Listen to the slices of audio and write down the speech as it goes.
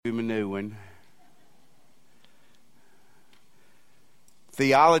a new one.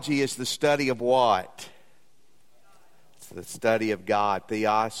 Theology is the study of what? It's the study of God.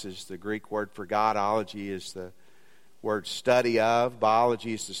 Theos is the Greek word for God. Ology is the word study of.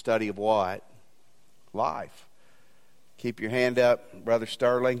 Biology is the study of what? Life. Keep your hand up, Brother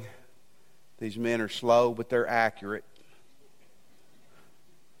Sterling. These men are slow, but they're accurate.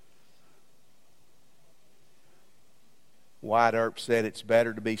 Wyatt Earp said it's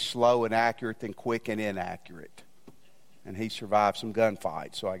better to be slow and accurate than quick and inaccurate. And he survived some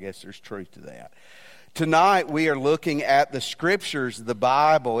gunfights, so I guess there's truth to that. Tonight we are looking at the Scriptures, the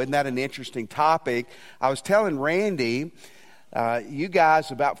Bible. Isn't that an interesting topic? I was telling Randy, you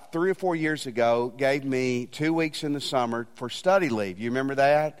guys about 3 or 4 years ago gave me 2 weeks in the summer for study leave. You remember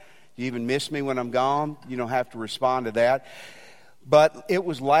that? You even miss me when I'm gone? You don't have to respond to that. But it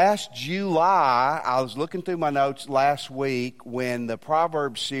was last July, I was looking through my notes last week when the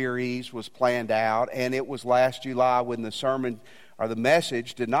Proverbs series was planned out, and it was last July when the sermon or the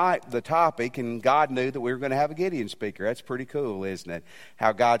message tonight, the topic, and God knew that we were going to have a Gideon speaker. That's pretty cool, isn't it?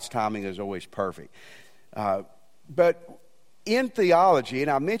 How God's timing is always perfect. But in theology,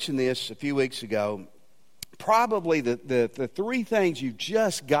 and I mentioned this a few weeks ago, probably the three things you've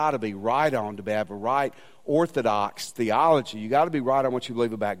just got to be right on to have a right orthodox theology. You got to be right on what you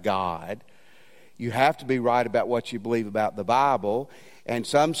believe about God. You have to be right about what you believe about the Bible. And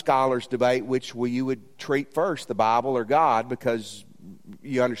some scholars debate which you would treat first, the Bible or God, because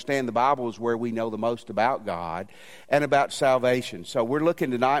you understand the Bible is where we know the most about God and about salvation. So we're looking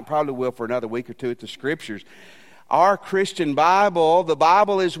tonight, probably will for another week or two, at the Scriptures. Our Christian Bible, the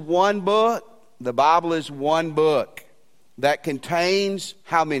Bible is one book. The Bible is one book that contains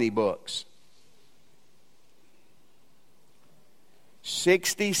how many books?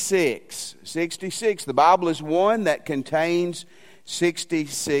 66. 66. The Bible is one that contains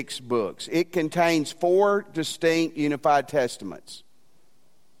 66 books. It contains 4 distinct unified testaments.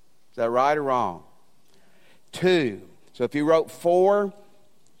 Is that right or wrong? 2. So if you wrote 4,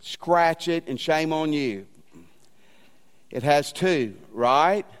 scratch it and shame on you. It has 2,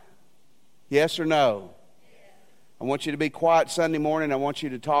 right? Yes or no? I want you to be quiet Sunday morning. I want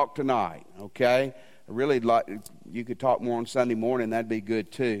you to talk tonight, okay? I really like you could talk more on Sunday morning. That'd be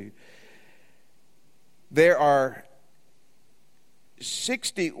good too. There are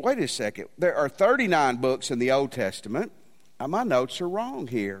 39 books in the Old Testament. My notes are wrong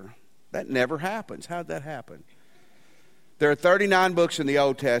here. That never happens. How'd that happen? There are 39 books in the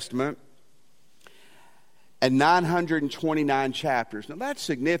Old Testament and 929 chapters. Now that's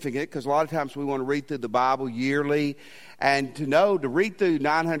significant because a lot of times we want to read through the Bible yearly, and to read through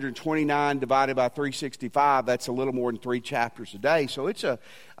 929 divided by 365, that's a little more than 3 chapters a day. So it's a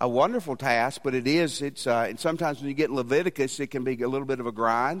wonderful task, but and sometimes when you get in Leviticus, it can be a little bit of a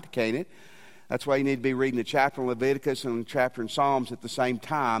grind, can't it? That's why you need to be reading the chapter in Leviticus and the chapter in Psalms at the same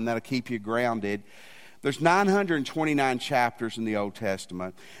time. That'll keep you grounded. There's 929 chapters in the Old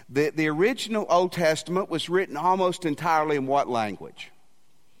Testament. The original Old Testament was written almost entirely in what language?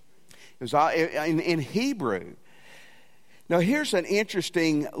 It was in Hebrew. Now here's an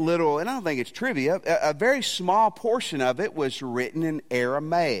interesting little, and I don't think it's trivia, a very small portion of it was written in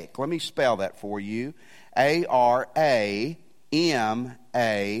Aramaic. Let me spell that for you. A-R-A-M-A-I-C.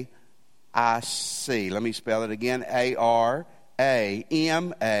 Let me spell it again. A-R-A-M-A-I-C.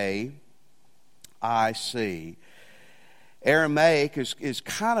 Aramaic is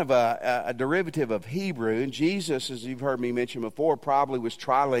kind of a derivative of Hebrew, and Jesus, as you've heard me mention before, probably was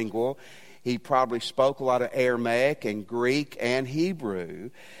trilingual. He probably spoke a lot of Aramaic and Greek and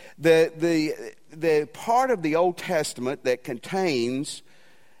Hebrew. The part of the Old Testament that contains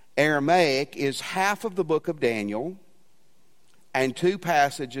Aramaic is half of the book of Daniel and 2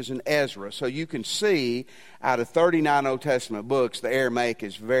 passages in Ezra. So you can see out of 39 Old Testament books, the Aramaic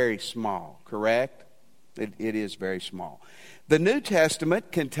is very small, correct? It is very small. The New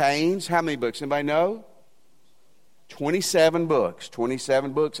Testament contains how many books? Anybody know? 27 books.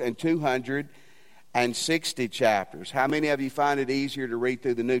 27 books and 260 chapters. How many of you find it easier to read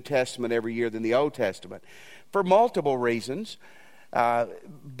through the New Testament every year than the Old Testament? For multiple reasons.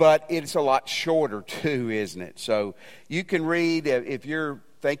 But it's a lot shorter too, isn't it? So you can read, if you're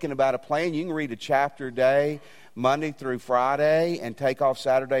thinking about a plan, you can read a chapter a day, Monday through Friday, and take off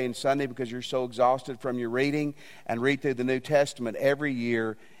Saturday and Sunday because you're so exhausted from your reading, and read through the New Testament every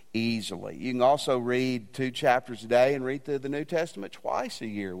year easily. You can also read 2 chapters a day and read through the New Testament twice a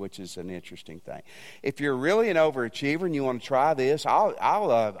year, which is an interesting thing. If you're really an overachiever and you want to try this,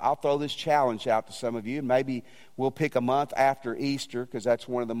 I'll throw this challenge out to some of you. Maybe we'll pick a month after Easter, because that's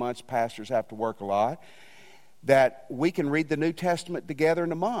one of the months pastors have to work a lot. that we can read the New Testament together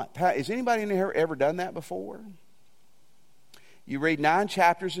in a month. Has anybody in here ever done that before? You read 9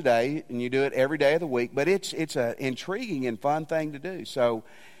 chapters a day, and you do it every day of the week, but it's an intriguing and fun thing to do. So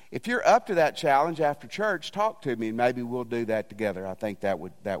if you're up to that challenge after church, talk to me, and maybe we'll do that together. I think that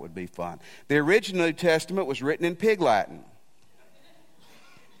would be fun. The original New Testament was written in Pig Latin.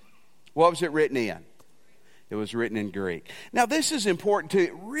 What was it written in? It was written in Greek. Now, this is important too.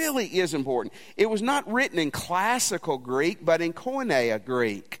 It really is important. It was not written in classical Greek, but in Koine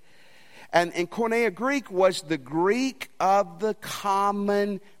Greek. And Koine Greek was the Greek of the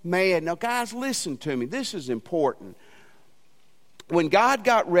common man. Now, guys, listen to me. This is important. When God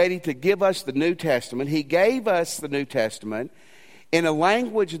got ready to give us the New Testament, He gave us the New Testament in a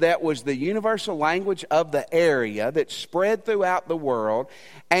language that was the universal language of the area that spread throughout the world,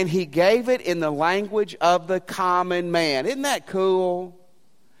 and He gave it in the language of the common man. Isn't that cool?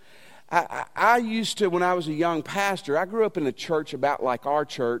 I used to, when I was a young pastor, I grew up in a church about like our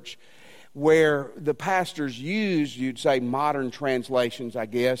church, where the pastors used, you'd say, modern translations, I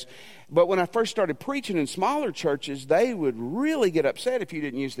guess. But when I first started preaching in smaller churches, they would really get upset if you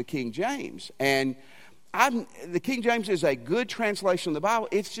didn't use the King James. And the King James is a good translation of the Bible.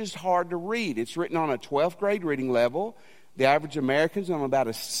 It's just hard to read. It's written on a 12th grade reading level. The average American's on about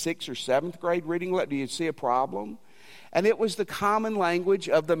a 6th or 7th grade reading level. Do you see a problem? And it was the common language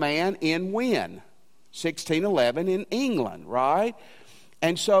of the man in when? 1611 in England, right?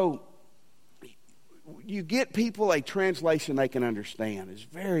 And so you get people a translation they can understand. It's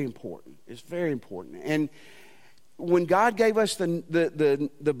very important. It's very important. And when God gave us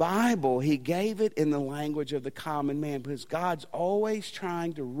the Bible, He gave it in the language of the common man, because God's always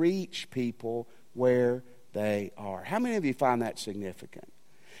trying to reach people where they are. How many of you find that significant?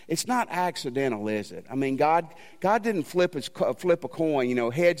 It's not accidental, is it? I mean, God didn't flip a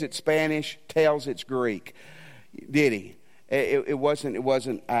coin, heads it's Spanish, tails it's Greek. Did He? It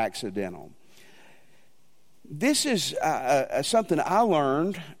wasn't accidental. This is something I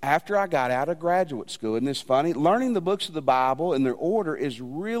learned after I got out of graduate school. Isn't this funny? Learning the books of the Bible in their order is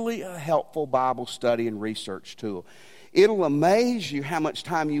really a helpful Bible study and research tool. It'll amaze you how much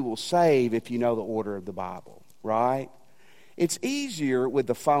time you will save if you know the order of the Bible, right? It's easier with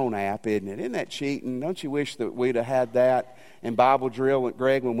the phone app, isn't it? Isn't that cheating? Don't you wish that we'd have had that in Bible drill with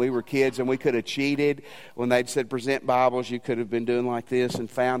Greg when we were kids, and we could have cheated when they'd said present Bibles? You could have been doing like this and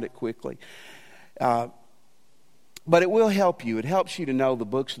found it quickly. But it will help you. It helps you to know the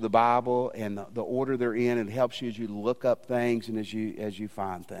books of the Bible and the order they're in. It helps you as you look up things and as you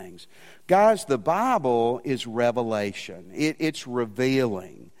find things. Guys, the Bible is revelation. It's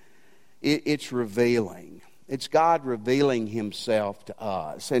revealing. It's revealing. It's God revealing Himself to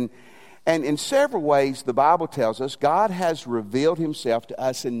us. And in several ways, the Bible tells us God has revealed Himself to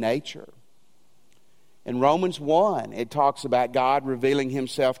us in nature. In Romans 1, it talks about God revealing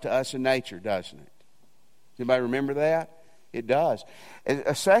Himself to us in nature, doesn't it? Anybody remember that? It does.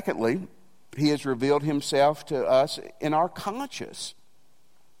 Secondly, He has revealed Himself to us in our conscience.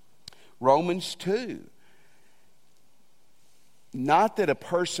 Romans 2. Not that a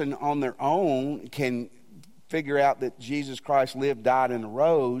person on their own can figure out that Jesus Christ lived, died, and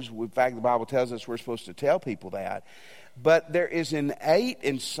arose. In fact, the Bible tells us we're supposed to tell people that. But there is innate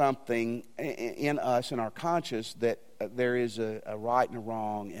in something in us, in our conscience, that there is a right and a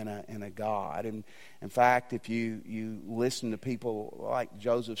wrong and a God. And in fact, if you listen to people like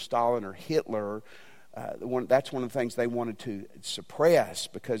Joseph Stalin or Hitler, that's one of the things they wanted to suppress,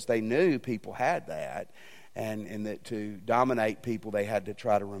 because they knew people had that, and that to dominate people they had to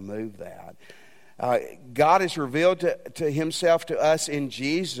try to remove that. God has revealed to Himself to us in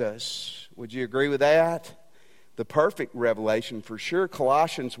Jesus. Would you agree with that? The perfect revelation for sure.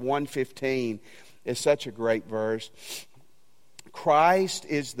 Colossians 1:15 is such a great verse. Christ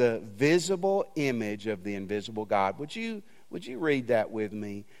is the visible image of the invisible God. Would you read that with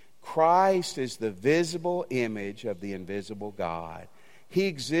me? Christ is the visible image of the invisible God. He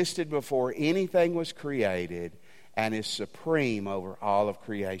existed before anything was created and is supreme over all of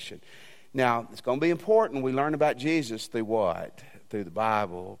creation. Now, it's going to be important we learn about Jesus through what? Through the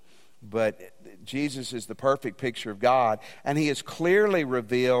Bible. But Jesus is the perfect picture of God, and He has clearly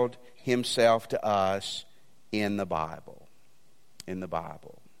revealed Himself to us in the Bible. In the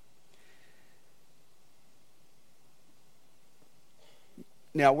Bible.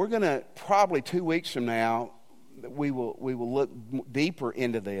 Now, we're going to, probably 2 weeks from now, we will look deeper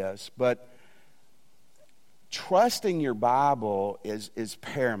into this, but trusting your Bible is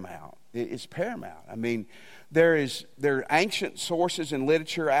paramount. is paramount. I mean, there are ancient sources and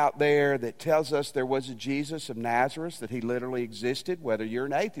literature out there that tells us there was a Jesus of Nazareth, that he literally existed, whether you're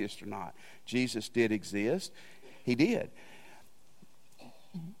an atheist or not. Jesus did exist. He did.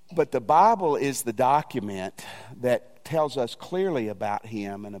 But the Bible is the document that tells us clearly about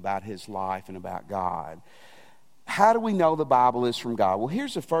him and about his life and about God. How do we know the Bible is from God? Well,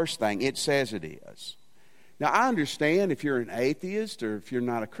 here's the first thing. It says it is. Now, I understand if you're an atheist or if you're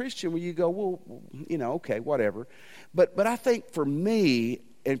not a Christian, well, you go, well, okay, whatever. But I think for me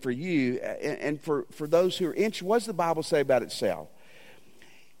and for you and for those who are interested, what does the Bible say about itself?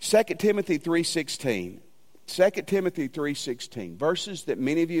 2 Timothy 3:16. 2 Timothy 3:16. Verses that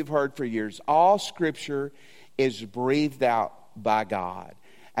many of you have heard for years. All Scripture is breathed out by God.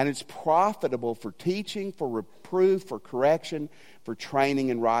 And it's profitable for teaching, for reproof, for correction, for training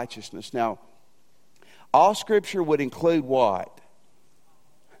in righteousness. Now, all Scripture would include what?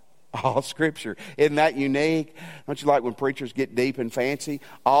 All Scripture. Isn't that unique? Don't you like when preachers get deep and fancy?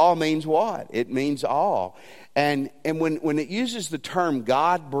 All means what? It means all. And when it uses the term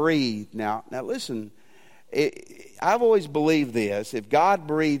God breathed, now listen, I've always believed this. If God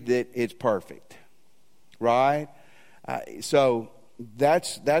breathed it, it's perfect. Right? So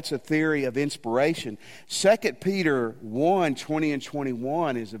that's a theory of inspiration. 2 Peter 1:20 and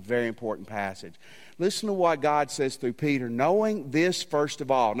 21 is a very important passage. Listen to what God says through Peter. Knowing this first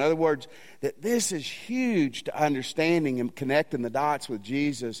of all. In other words, that this is huge to understanding and connecting the dots with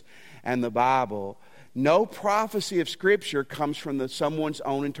Jesus and the Bible. No prophecy of Scripture comes from someone's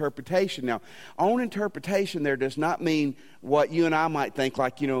own interpretation. Now, own interpretation there does not mean what you and I might think,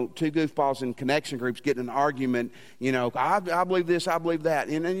 like, two goofballs in connection groups getting an argument, I believe this, I believe that.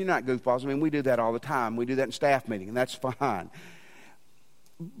 And you're not goofballs. I mean, we do that all the time. We do that in staff meeting, and that's fine.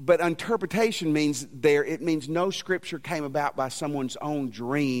 But interpretation means it means no Scripture came about by someone's own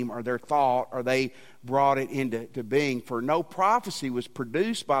dream or their thought, or they brought it into being. For no prophecy was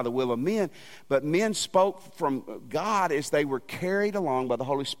produced by the will of men, but men spoke from God as they were carried along by the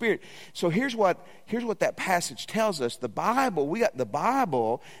Holy Spirit. So here's what that passage tells us. The Bible, we got the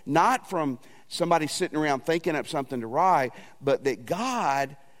Bible not from somebody sitting around thinking up something to write, but that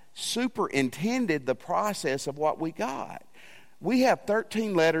God superintended the process of what we got. We have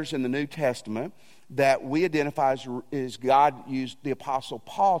 13 letters in the New Testament that we identify as God used the Apostle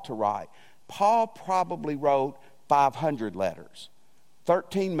Paul to write. Paul probably wrote 500 letters.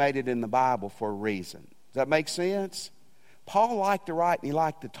 13 made it in the Bible for a reason. Does that make sense? Paul liked to write and he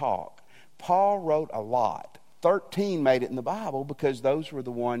liked to talk. Paul wrote a lot. 13 made it in the Bible because those were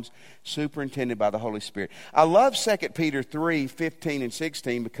the ones superintended by the Holy Spirit. I love 2 Peter 3:15 and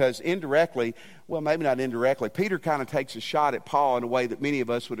 16 because indirectly, well, maybe not indirectly, Peter kind of takes a shot at Paul in a way that many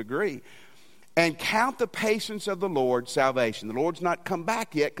of us would agree. And count the patience of the Lord salvation. The Lord's not come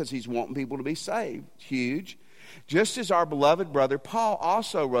back yet because he's wanting people to be saved. Huge. Just as our beloved brother Paul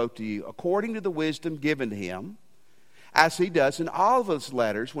also wrote to you, according to the wisdom given to him, as he does in all of his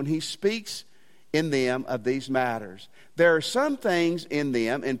letters when he speaks in them of these matters. There are some things in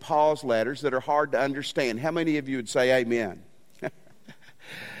them, in Paul's letters, that are hard to understand. How many of you would say amen?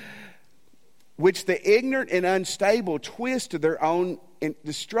 Which the ignorant and unstable twist to their own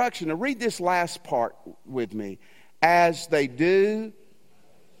destruction. Now read this last part with me. As they do.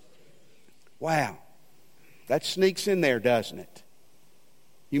 Wow. That sneaks in there, doesn't it?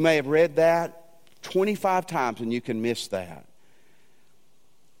 You may have read that 25 times and you can miss that.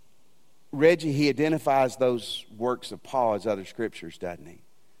 Reggie, he identifies those works of Paul as other scriptures, doesn't he?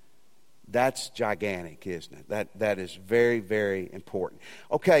 That's gigantic, isn't it? That is very, very important.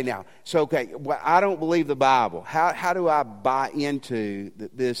 Okay, now, well, I don't believe the Bible. How do I buy into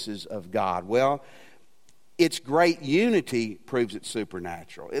that this is of God? Well, its great unity proves it's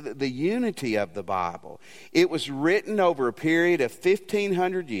supernatural. The unity of the Bible. It was written over a period of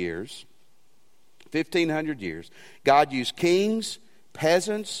 1,500 years. 1,500 years. God used kings,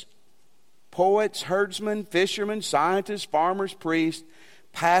 peasants, poets, herdsmen, fishermen, scientists, farmers, priests,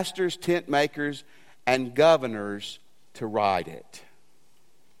 pastors, tent makers, and governors to write it.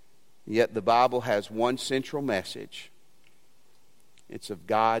 Yet the Bible has one central message. It's of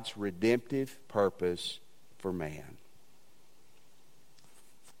God's redemptive purpose for man.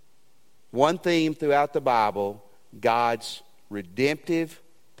 One theme throughout the Bible, God's redemptive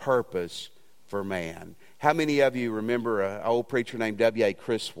purpose for man. How many of you remember an old preacher named W.A.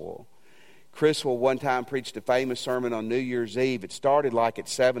 Criswell? Criswell one time preached a famous sermon on New Year's Eve. It started like at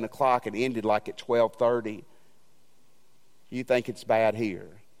 7 o'clock and ended like at 12:30. You think it's bad here.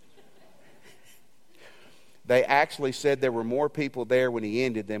 They actually said there were more people there when he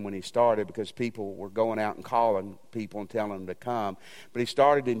ended than when he started, because people were going out and calling people and telling them to come. But he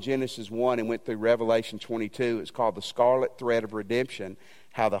started in Genesis 1 and went through Revelation 22. It's called the Scarlet Thread of Redemption,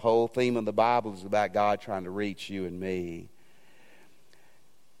 how the whole theme of the Bible is about God trying to reach you and me.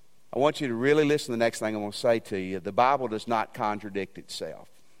 I want you to really listen to the next thing I'm going to say to you. The Bible does not contradict itself.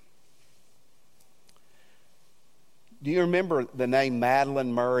 Do you remember the name Madalyn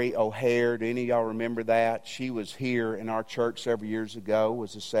Murray O'Hair? Do any of y'all remember that? She was here in our church several years ago,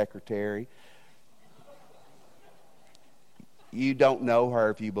 was a secretary. You don't know her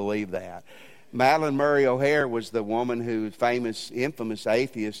if you believe that. Madalyn Murray O'Hair was the woman who, infamous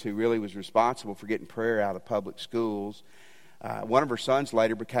atheist who really was responsible for getting prayer out of public schools. One of her sons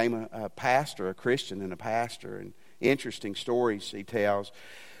later became a pastor, a Christian and a pastor, and interesting stories he tells.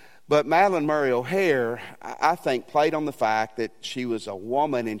 But Madalyn Murray O'Hair, I think, played on the fact that she was a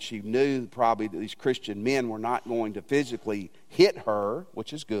woman and she knew probably that these Christian men were not going to physically hit her,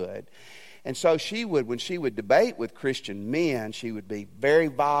 which is good. And so when she would debate with Christian men, she would be very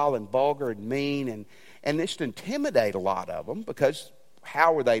vile and vulgar and mean and just intimidate a lot of them, because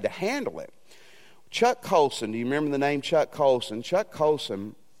how were they to handle it? Chuck Colson, do you remember the name Chuck Colson? Chuck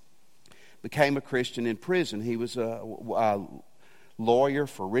Colson became a Christian in prison. He was a lawyer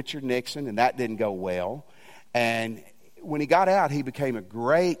for Richard Nixon, and that didn't go well. And when he got out, he became a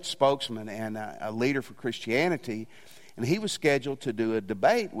great spokesman and a leader for Christianity. And he was scheduled to do a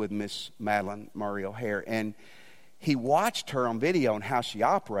debate with Miss Madalyn Murray O'Hair. And he watched her on video and how she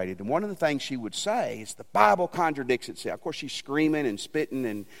operated. And one of the things she would say is, the Bible contradicts itself. Of course, she's screaming and spitting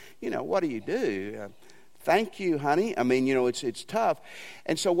and, what do you do? Thank you, honey. I mean, it's tough.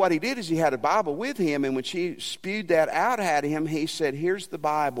 And so what he did is he had a Bible with him, and when she spewed that out at him, he said, here's the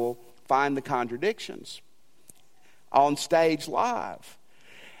Bible, find the contradictions. On stage live.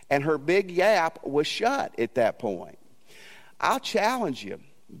 And her big yap was shut at that point. I'll challenge you.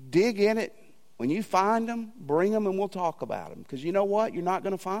 Dig in it. When you find them, bring them and we'll talk about them. Because you know what? You're not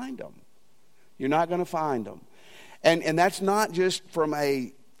going to find them. You're not going to find them. And that's not just from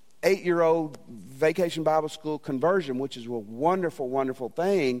a 8-year-old Vacation Bible School conversion, which is a wonderful, wonderful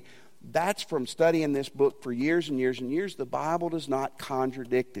thing. That's from studying this book for years and years and years. The Bible does not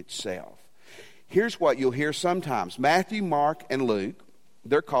contradict itself. Here's what you'll hear sometimes. Matthew, Mark, and Luke,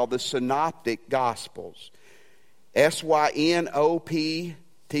 they're called the Synoptic Gospels. Synoptic.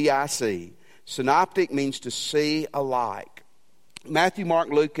 Synoptic means to see alike. Matthew, Mark,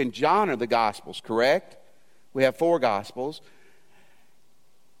 Luke, and John are the Gospels, correct? We have 4 Gospels.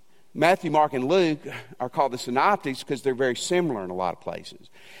 Matthew, Mark, and Luke are called the Synoptics because they're very similar in a lot of places.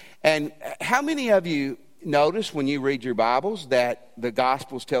 And how many of you notice when you read your Bibles that the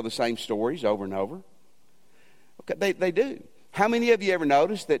Gospels tell the same stories over and over? Okay, they do. How many of you ever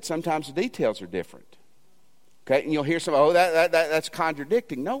notice that sometimes the details are different? Okay, and you'll hear some, that's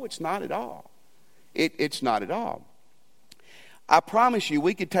contradicting. No, it's not at all. It's not at all. I promise you,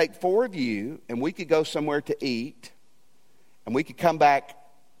 we could take 4 of you and we could go somewhere to eat, and we could come back,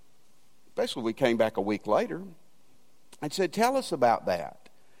 especially if we came back a week later, and said, tell us about that.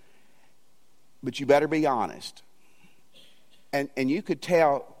 But you better be honest. And you could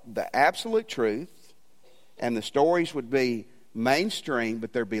tell the absolute truth, and the stories would be mainstream,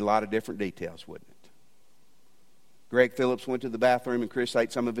 but there'd be a lot of different details, wouldn't it? Greg Phillips went to the bathroom and Chris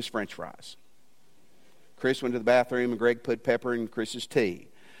ate some of his French fries. Chris went to the bathroom and Greg put pepper in Chris's tea.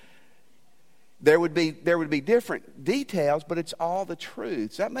 There would be different details, but it's all the truth.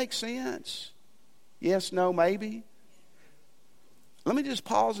 Does that make sense? Yes, no, maybe? Let me just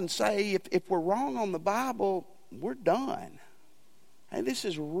pause and say, if we're wrong on the Bible, we're done. And this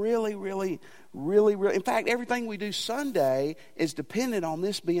is really, really, really, really... In fact, everything we do Sunday is dependent on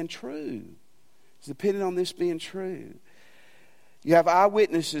this being true. It's dependent on this being true. You have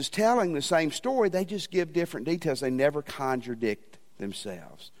eyewitnesses telling the same story. They just give different details. They never contradict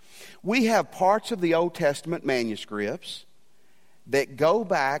themselves. We have parts of the Old Testament manuscripts that go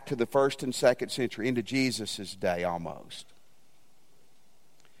back to the 1st and 2nd century, into Jesus' day almost.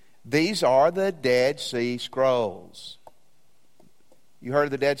 These are the Dead Sea Scrolls. You heard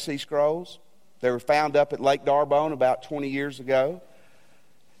of the Dead Sea Scrolls? They were found up at Lake Darbone about 20 years ago.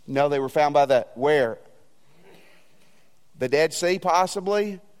 No, they were found by where? The Dead Sea,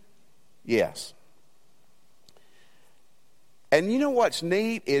 possibly? Yes. And you know what's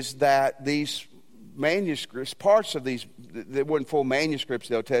neat is that these manuscripts, parts of these, they weren't full manuscripts of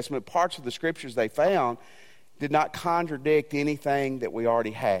the Old Testament, parts of the scriptures they found did not contradict anything that we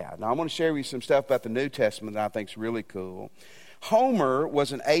already had. Now, I'm going to share with you some stuff about the New Testament that I think is really cool. Homer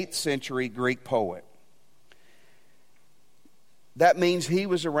was an 8th century Greek poet. That means he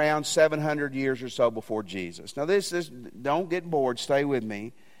was around 700 years or so before Jesus. Now this is, don't get bored, stay with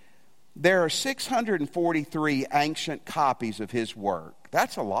me. There are 643 ancient copies of his work.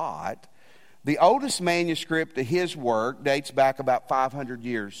 That's a lot. The oldest manuscript of his work dates back about 500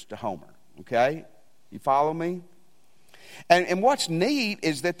 years to Homer. Okay? You follow me? And what's neat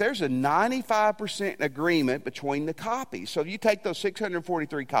is that there's a 95% agreement between the copies. So if you take those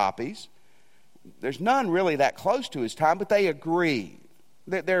 643 copies, there's none really that close to his time, but they agree.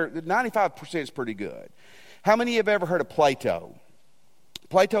 The 95% is pretty good. How many have ever heard of Plato?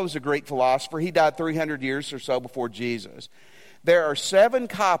 Plato was a Greek philosopher. He died 300 years or so before Jesus. There are 7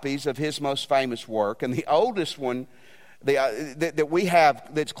 copies of his most famous work, and the oldest one that we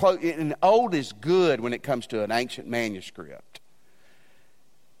have that's close, and old is good when it comes to an ancient manuscript.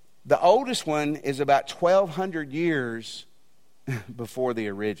 The oldest one is about 1,200 years before the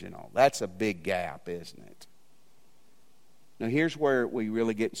original. That's a big gap, isn't it? Now here's where we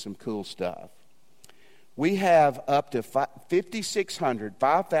really get some cool stuff. We have up to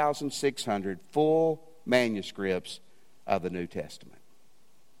 5,600 full manuscripts of the New Testament.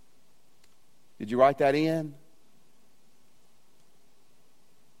 Did you write that in?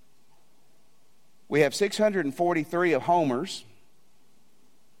 We have 643 of Homer's.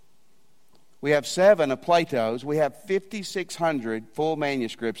 We have 7 of Plato's. We have 5,600 full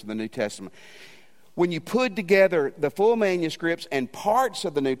manuscripts of the New Testament. When you put together the full manuscripts and parts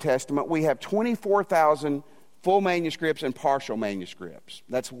of the New Testament, we have 24,000 full manuscripts and partial manuscripts.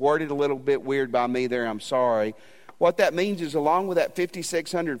 That's worded a little bit weird by me there, I'm sorry. What that means is along with that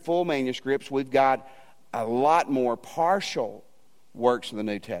 5,600 full manuscripts, we've got a lot more partial works of the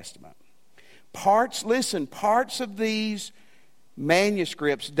New Testament. Parts of these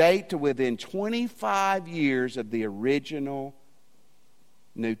manuscripts date to within 25 years of the original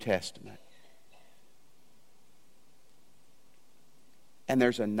New Testament. And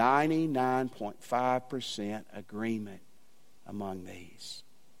there's a 99.5% agreement among these.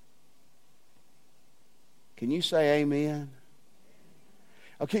 Can you say amen?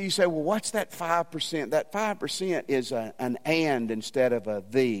 Okay, you say, well, what's that 5%? That 5% is an and instead of a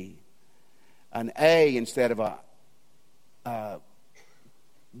the. An A instead of a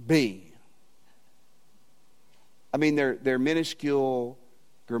B. I mean, they're minuscule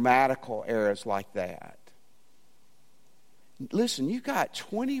grammatical errors like that. Listen, you've got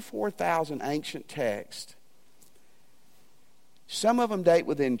 24,000 ancient texts. Some of them date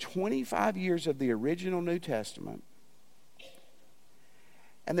within 25 years of the original New Testament.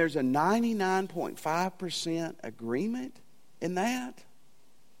 And there's a 99.5% agreement in that.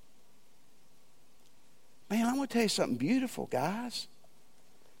 Man, I want to tell you something beautiful, guys.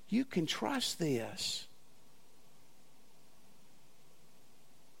 You can trust this.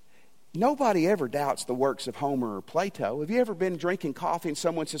 Nobody ever doubts the works of Homer or Plato. Have you ever been drinking coffee and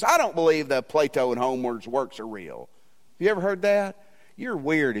someone says, I don't believe that Plato and Homer's works are real? Have you ever heard that? You're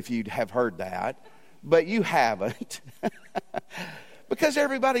weird if you have heard that, but you haven't. Because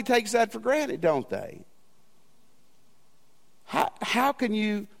everybody takes that for granted, don't they? How can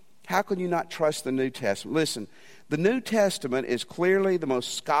you not trust the New Testament? Listen, the New Testament is clearly the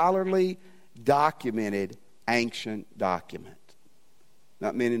most scholarly, documented, ancient document.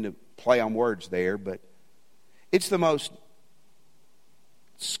 Not meaning to play on words there, but it's the most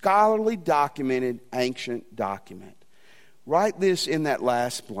scholarly, documented, ancient document. Write this in that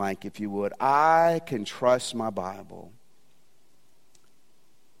last blank, if you would. I can trust my Bible.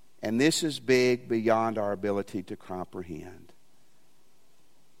 And this is big beyond our ability to comprehend.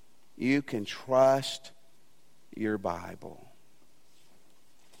 You can trust your Bible.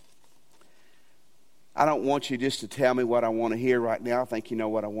 I don't want you just to tell me what I want to hear right now. I think you know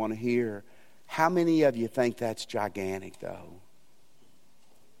what I want to hear. How many of you think that's gigantic, though?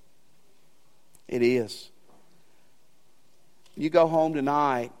 It is. You go home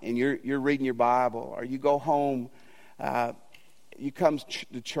tonight and you're reading your Bible, or you go home, you come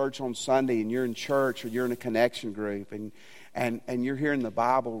to church on Sunday and you're in church or you're in a connection group and you're hearing the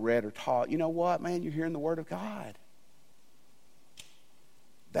Bible read or taught. You know what, man? You're hearing the Word of God.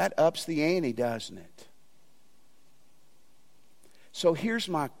 That ups the ante, doesn't it? So here's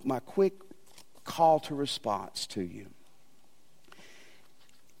my quick call to response to you.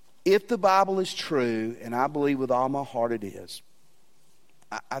 If the Bible is true, and I believe with all my heart it is,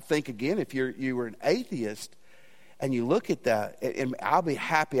 I think, again, if you were an atheist and you look at that, and I'll be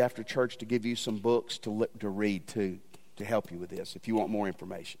happy after church to give you some books to read to help you with this if you want more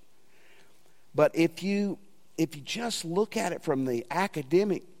information. But if you just look at it from the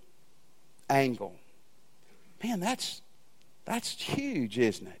academic angle, man, that's huge,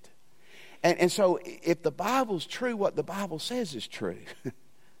 isn't it? And so if the Bible's true, what the Bible says is true.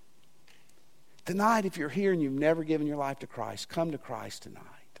 Tonight, if you're here and you've never given your life to Christ, come to Christ tonight.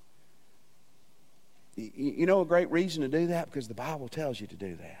 You know a great reason to do that? Because the Bible tells you to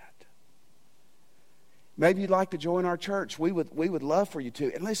do that. Maybe you'd like to join our church. We would love for you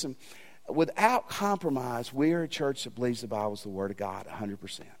to. And listen, without compromise, we're a church that believes the Bible is the Word of God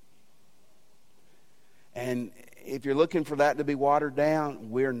 100%. And if you're looking for that to be watered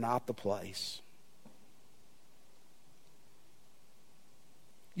down, we're not the place.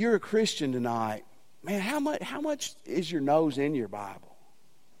 You're a Christian tonight. Man, how much is your nose in your Bible?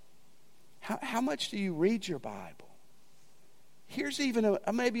 How much do you read your Bible? Here's even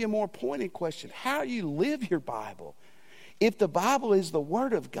maybe a more pointed question. How do you live your Bible? If the Bible is the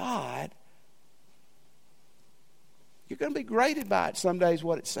Word of God, you're going to be graded by it some days,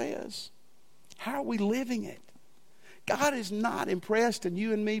 what it says. How are we living it? God is not impressed in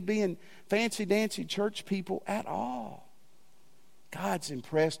you and me being fancy-dancy church people at all. God's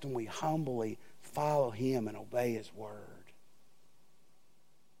impressed when we humbly follow Him and obey His Word.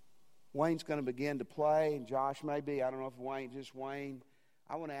 Wayne's going to begin to play, and Josh maybe. I don't know if Wayne.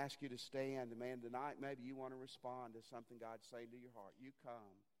 I want to ask you to stand. And man, tonight maybe you want to respond to something God's saying to your heart. You come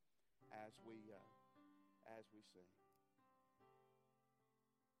as we sing.